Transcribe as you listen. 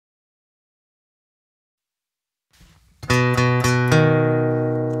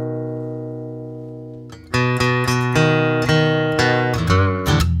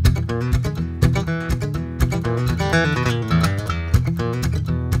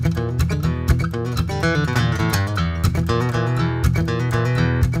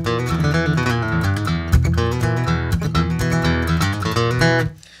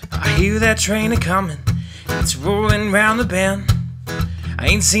train a-comin', it's rolling round the bend. I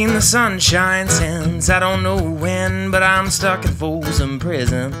ain't seen the sunshine since I don't know when, but I'm stuck in Folsom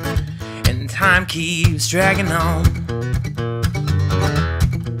prison, and time keeps dragging on.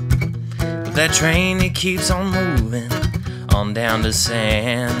 But that train, it keeps on moving on down to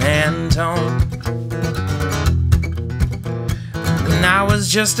San Antone. When I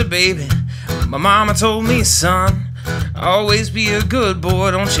was just a baby, my mama told me, son, always be a good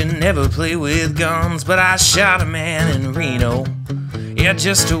boy, don't you never play with guns. But I shot a man in Reno, yeah,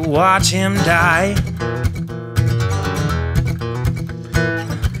 just to watch him die.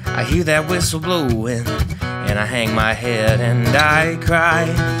 I hear that whistle blowing, and I hang my head and I cry.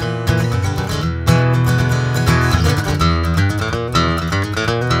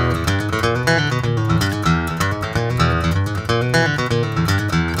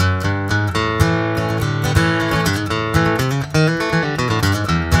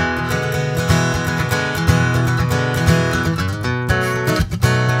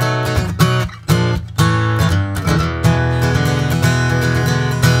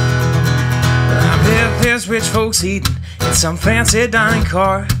 There's rich folks eating in some fancy dining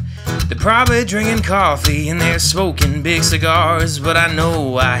car. They're probably drinking coffee and they're smoking big cigars. But I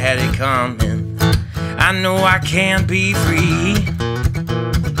know I had it coming, I know I can't be free.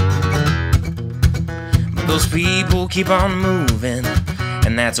 But those people keep on moving,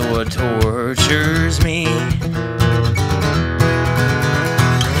 and that's what tortures me.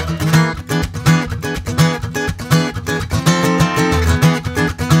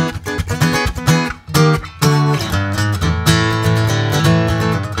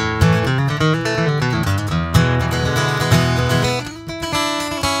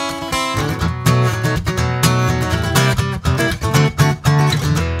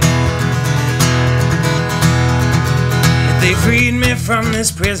 They freed me from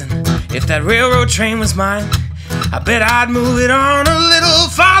this prison. If that railroad train was mine, I bet I'd move it on a little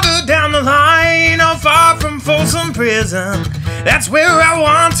farther down the line. Not far from Folsom prison, that's where I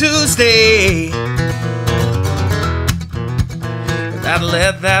want to stay. But I'd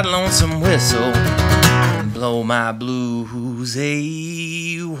let that lonesome whistle blow my blues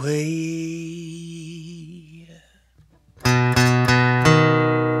away.